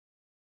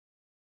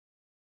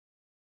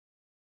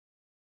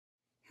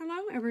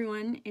Hello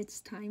everyone,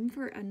 it's time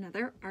for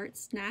another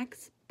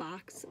Artsnacks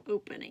box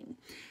opening.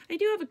 I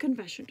do have a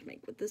confession to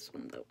make with this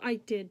one though. I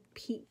did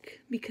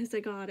peek because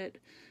I got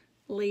it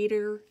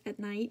later at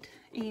night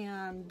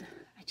and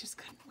I just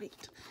couldn't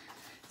wait.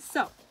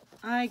 So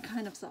I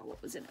kind of saw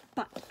what was in it,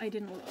 but I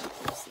didn't look too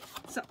closely.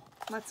 So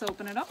let's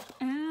open it up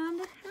and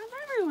have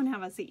everyone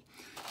have a see.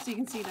 So you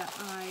can see that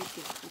I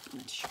did open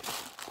it.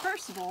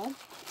 First of all,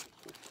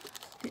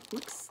 it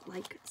looks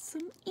like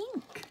some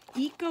ink.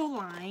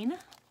 Ecoline,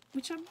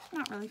 which I'm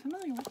not really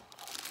familiar with.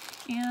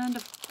 And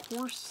of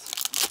course,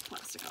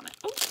 plastic on it.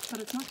 Oh,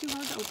 but it's not too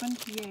hard to open.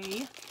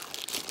 Yay.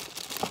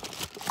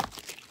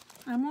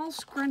 I'm all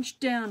scrunched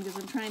down because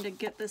I'm trying to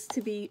get this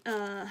to be,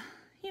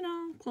 you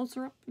know,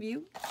 closer up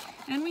view.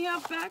 And we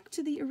have back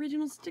to the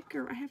original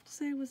sticker. I have to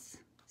say I was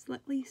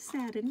slightly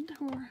saddened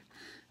or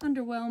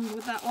underwhelmed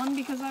with that one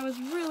because I was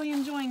really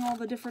enjoying all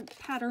the different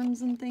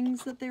patterns and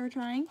things that they were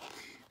trying.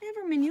 I have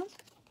our menu.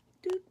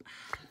 Dude,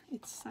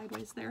 it's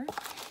sideways there.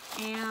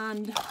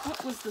 And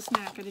what was the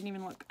snack? I didn't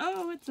even look.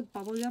 Oh, it's a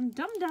bubblegum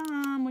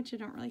dum-dum, which I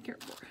don't really care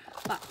for.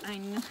 But I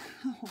know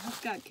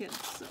I've got kids,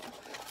 so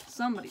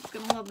somebody's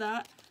gonna love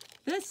that.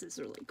 This is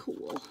really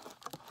cool.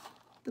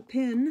 The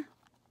pin.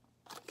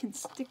 Can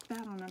stick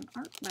that on an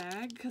art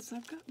bag, because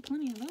I've got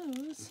plenty of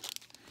those.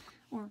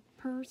 Or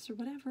purse or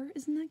whatever.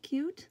 Isn't that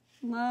cute?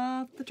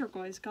 Love the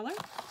turquoise color.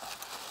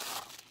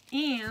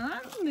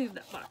 And move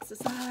that box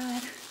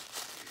aside.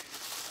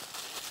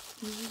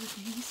 Ooh,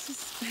 the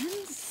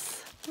suspense.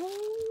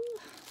 Oh,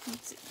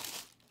 let's see.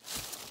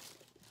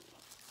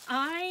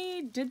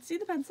 I did see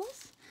the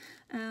pencils,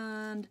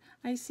 and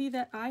I see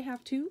that I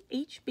have two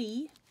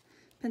HB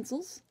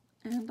pencils,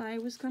 and I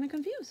was kind of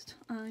confused.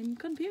 I'm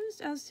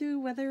confused as to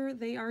whether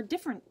they are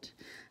different.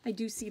 I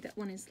do see that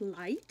one is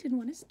light and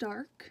one is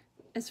dark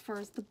as far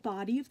as the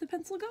body of the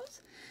pencil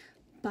goes,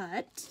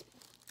 but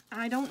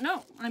I don't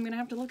know. I'm going to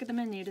have to look at the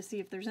menu to see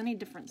if there's any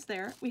difference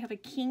there. We have a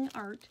King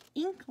Art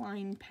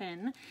Inkline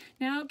pen.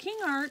 Now, King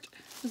Art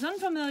was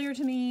unfamiliar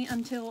to me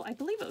until I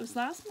believe it was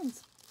last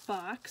month's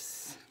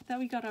box that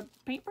we got a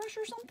paintbrush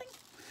or something.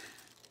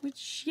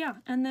 Which, yeah,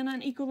 and then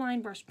an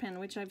Ecoline brush pen,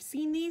 which I've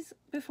seen these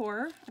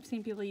before. I've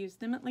seen people use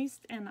them at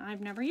least, and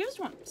I've never used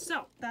one.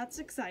 So, that's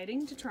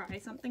exciting to try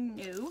something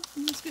new.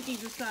 Let's get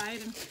these aside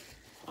and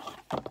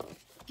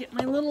get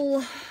my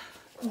little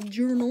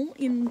journal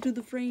into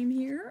the frame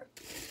here.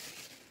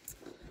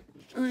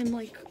 I'm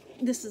like,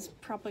 this is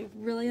probably a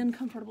really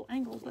uncomfortable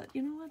angle, but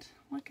you know what?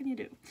 What can you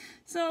do?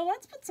 So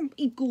let's put some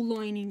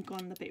Ecoline ink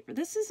on the paper.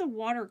 This is a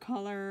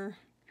watercolor.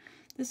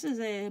 This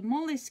is a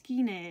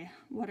Moleskine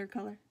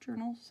watercolor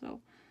journal. So,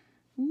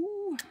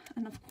 ooh,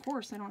 and of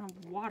course I don't have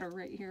water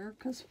right here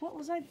because what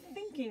was I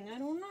thinking? I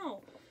don't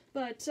know.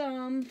 But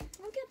I'll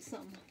get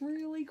some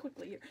really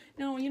quickly here.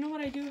 Now, you know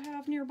what I do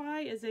have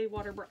nearby is a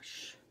water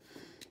brush.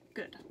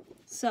 Good.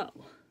 So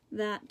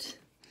that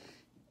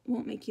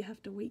won't make you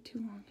have to wait too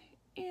long.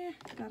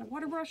 Got a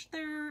water brush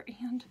there,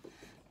 and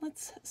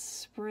let's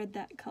spread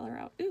that color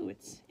out. Ooh,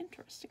 it's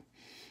interesting.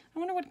 I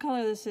wonder what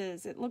color this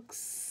is. It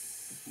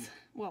looks,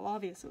 well,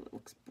 obviously it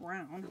looks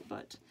brown,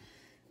 but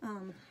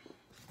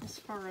as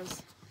far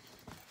as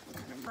what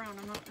kind of brown,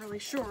 I'm not really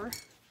sure.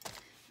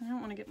 I don't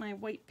want to get my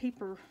white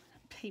paper.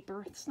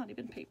 It's not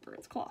even paper,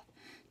 it's cloth.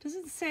 Does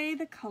it say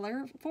the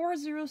color?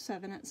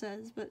 407 it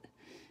says, but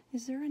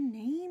is there a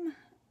name?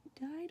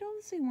 I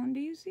don't see one. Do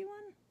you see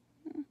one?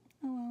 Oh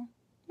well.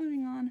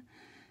 Moving on.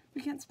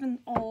 We can't spend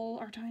all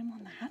our time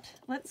on that.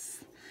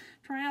 Let's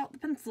try out the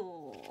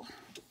pencil.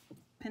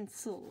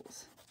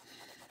 Pencils.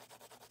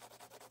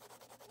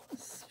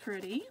 It's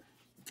pretty.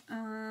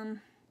 A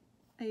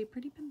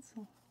pretty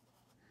pencil.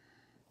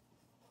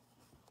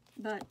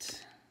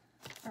 But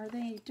are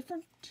they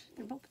different?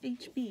 They're both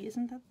HB.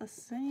 Isn't that the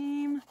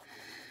same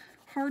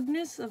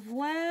hardness of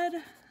lead?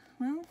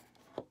 Well,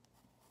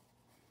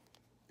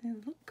 they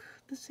look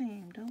the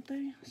same, don't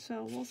they?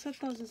 So we'll set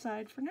those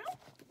aside for now.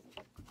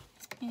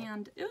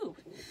 And, ooh,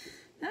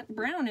 that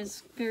brown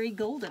is very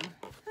golden.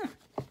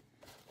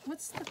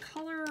 What's the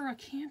color? I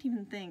can't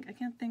even think. I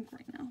can't think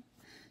right now.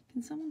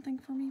 Can someone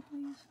think for me,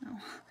 please? No.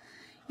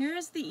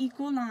 Here's the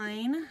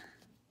Ecoline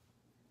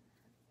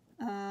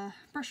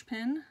brush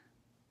pen.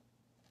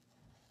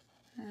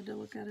 I had to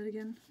look at it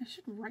again. I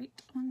should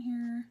write on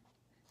here.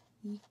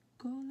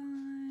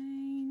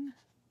 Ecoline.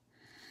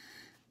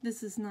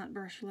 This is not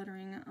brush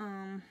lettering.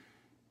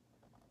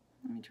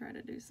 Let me try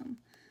to do some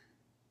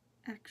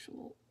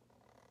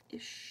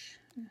actual-ish.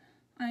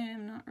 I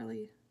am not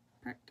really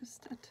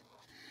practiced at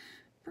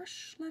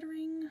brush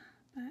lettering,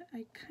 but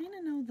I kind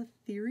of know the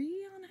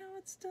theory on how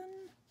it's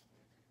done.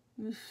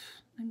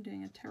 Oof, I'm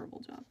doing a terrible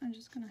job. I'm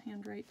just going to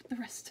handwrite the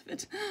rest of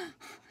it.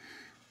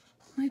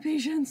 My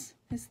patience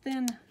is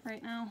thin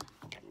right now.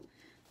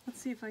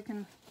 Let's see if I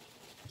can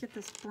get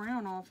this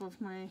brown off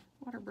of my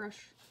water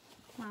brush.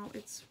 Wow,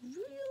 it's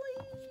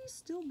really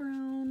still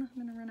brown. I'm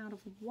going to run out of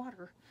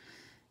water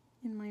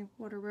in my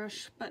water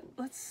brush, but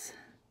let's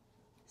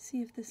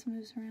see if this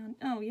moves around.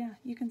 Oh yeah,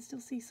 you can still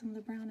see some of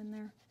the brown in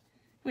there.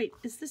 Wait,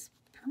 is this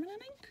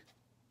permanent ink?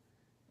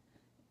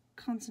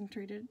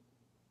 Concentrated.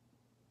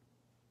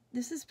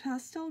 this is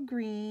pastel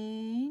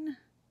green.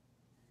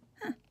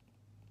 Huh.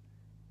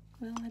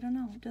 Well, I don't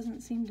know. It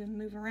doesn't seem to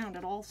move around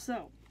at all,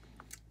 so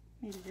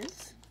maybe it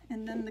is.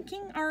 And then the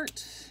King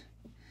Art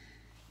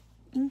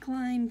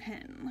Inkline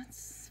pen.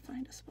 Let's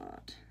find a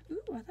spot.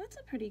 Ooh, that's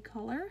a pretty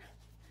color.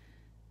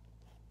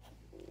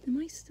 Am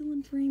I still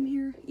in frame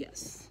here?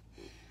 Yes.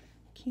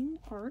 King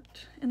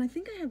Art. And I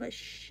think I have a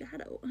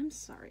shadow. I'm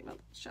sorry about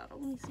the shadow.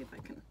 Let me see if I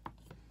can...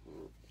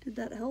 Did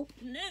that help?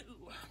 No,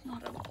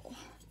 not at all.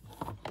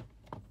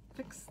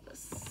 Fix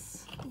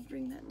this. I'll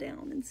bring that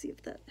down and see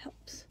if that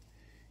helps.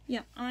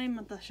 Yeah, I'm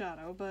at the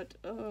shadow, but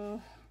I'm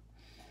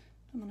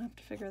gonna have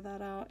to figure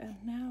that out, and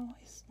now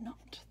is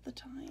not the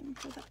time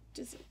for that,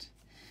 is it?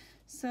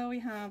 So we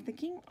have the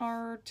King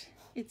Art.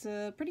 It's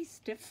a pretty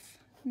stiff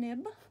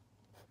nib.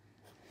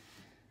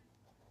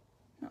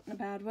 Not in a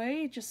bad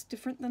way, just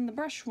different than the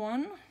brush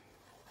one.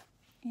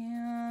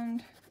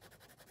 And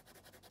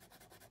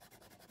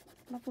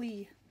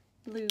lovely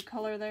blue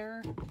color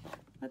there.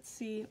 Let's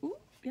see. Ooh,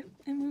 yep,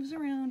 it moves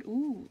around.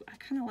 Ooh, I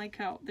kind of like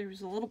how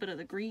there's a little bit of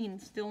the green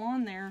still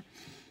on there.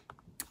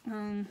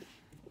 I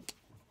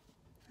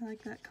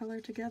like that color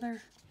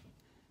together.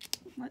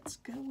 Let's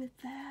go with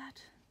that.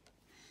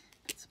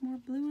 Put some more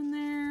blue in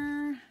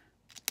there.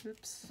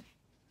 Oops.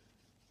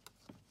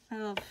 I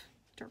love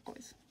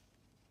turquoise.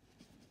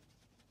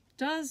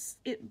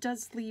 It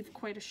does leave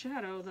quite a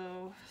shadow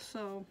though,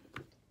 so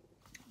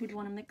we'd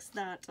want to mix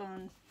that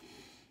on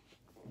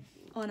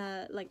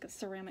a like a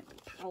ceramic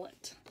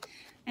palette.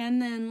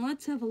 And then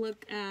let's have a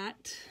look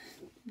at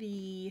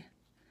the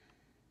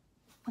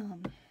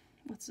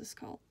what's this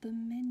called? The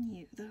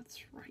menu. That's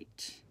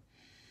right.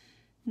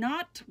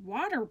 Not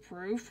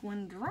waterproof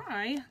when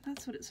dry.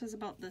 That's what it says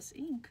about this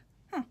ink.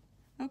 Huh.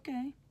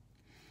 Okay.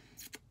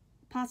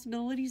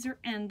 Possibilities are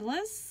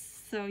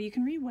endless, so you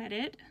can re-wet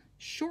it.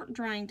 Short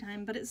drying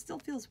time, but it still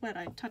feels wet.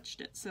 I touched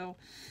it, so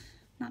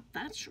not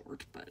that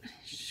short, but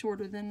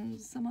shorter than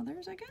some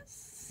others, I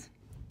guess.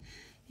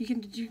 You can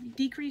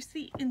decrease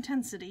the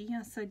intensity.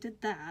 Yes, I did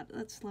that.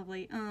 That's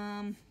lovely.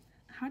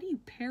 How do you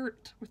pair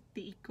it with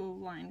the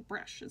Ecoline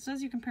brush? It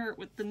says you can pair it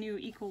with the new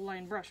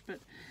Ecoline brush, but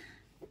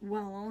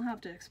well, I'll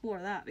have to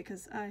explore that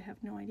because I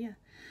have no idea.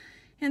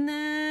 And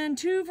then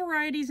 2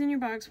 varieties in your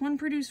box. One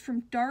produced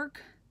from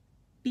dark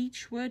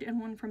beechwood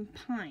and one from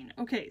pine.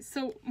 Okay,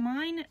 so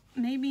mine,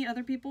 maybe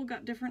other people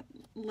got different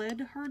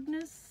lead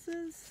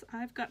hardnesses.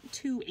 I've got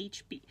 2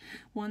 HB.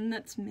 One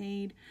that's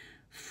made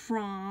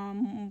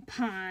from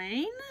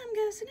pine, I'm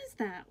guessing is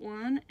that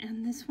one,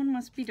 and this one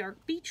must be dark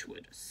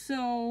beechwood.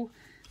 So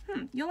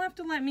you'll have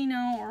to let me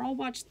know, or I'll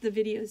watch the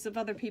videos of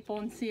other people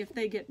and see if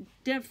they get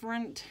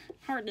different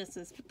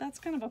hardnesses. But that's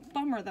kind of a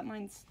bummer that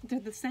they're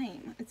the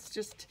same. It's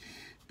just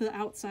the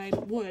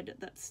outside wood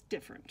that's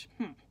different.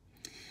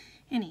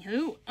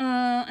 Anywho,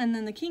 and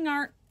then the King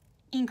Art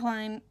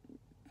Inkline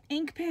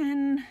ink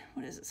pen.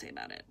 What does it say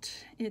about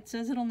it? It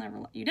says it'll never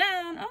let you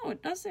down. Oh,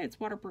 it does say it's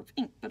waterproof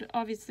ink, but it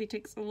obviously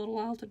takes a little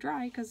while to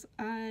dry because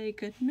I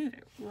could move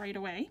it right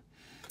away.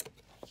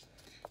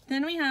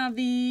 Then we have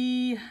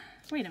the,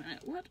 wait a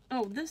minute, what?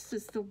 Oh, this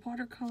is the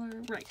watercolor,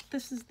 right.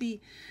 This is the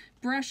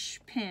brush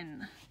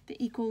pen, the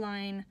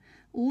Ecoline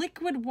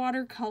liquid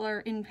watercolor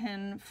in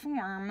pen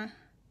form.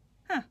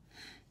 Huh,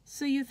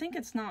 so you think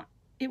it's not,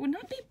 it would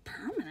not be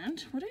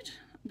permanent, would it?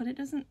 But it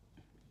doesn't.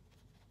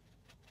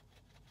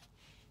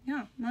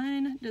 Yeah,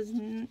 mine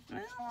doesn't.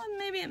 Well,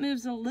 maybe it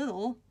moves a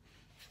little.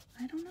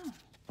 I don't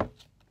know.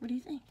 What do you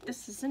think?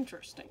 This is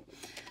interesting.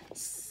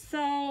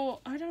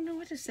 So, I don't know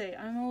what to say.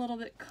 I'm a little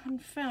bit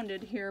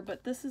confounded here,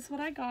 but this is what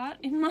I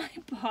got in my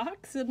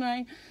box, and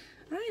I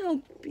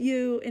hope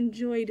you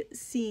enjoyed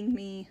seeing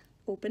me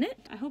open it.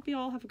 I hope you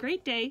all have a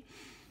great day.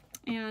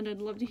 And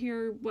I'd love to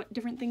hear what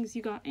different things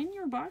you got in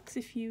your box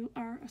if you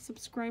are a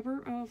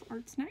subscriber of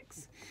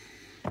Artsnacks.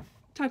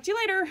 Talk to you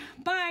later.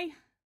 Bye.